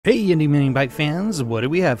Hey Indie Mini Bite fans, what do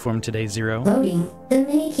we have for him today, Zero? Loading the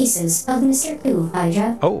mini pieces of Mr. Coo,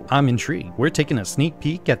 Hydra. Oh, I'm intrigued. We're taking a sneak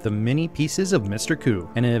peek at the mini pieces of Mr. Coo,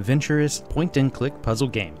 an adventurous point-and-click puzzle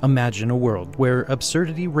game. Imagine a world where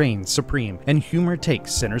absurdity reigns supreme and humor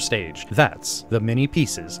takes center stage. That's the mini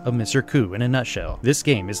pieces of Mr. Coo in a nutshell. This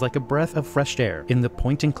game is like a breath of fresh air in the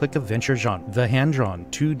point-and-click adventure genre. The hand-drawn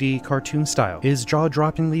 2D cartoon style is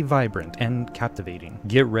jaw-droppingly vibrant and captivating.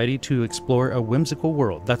 Get ready to explore a whimsical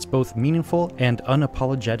world that's both meaningful and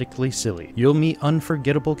unapologetically silly. You'll meet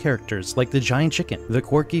unforgettable characters like the giant chicken, the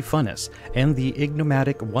quirky funness, and the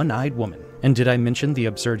enigmatic one-eyed woman. And did I mention the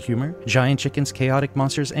absurd humor? Giant chickens, chaotic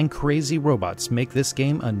monsters, and crazy robots make this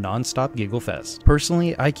game a non-stop giggle fest.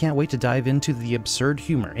 Personally, I can't wait to dive into the absurd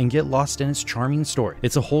humor and get lost in its charming story.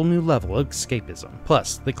 It's a whole new level of escapism.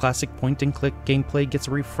 Plus, the classic point-and-click gameplay gets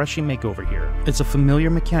a refreshing makeover here. It's a familiar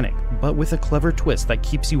mechanic, but with a clever twist that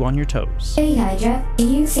keeps you on your toes. Hey Hydra, do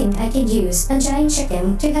you think I could use a giant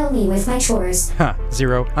chicken to help me with my chores? Ha,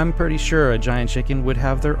 Zero, I'm pretty sure a giant chicken would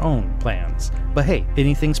have their own plans. But hey,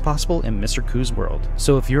 anything's possible in Mr. Coo's world.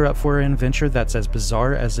 So if you're up for an adventure that's as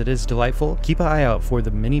bizarre as it is delightful, keep an eye out for the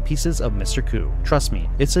mini pieces of Mr. Coo. Trust me,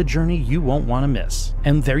 it's a journey you won't want to miss.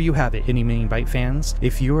 And there you have it, Indie Mini Bite fans.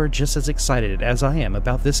 If you are just as excited as I am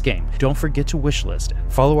about this game, don't forget to wishlist it.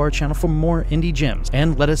 Follow our channel for more indie gems,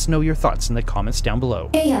 and let us know your thoughts in the comments down below.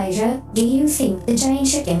 Hey Hydra, do you think the giant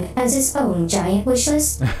chicken has its own giant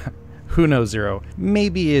wishlist? Who knows, Zero?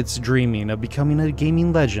 Maybe it's dreaming of becoming a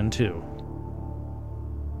gaming legend too.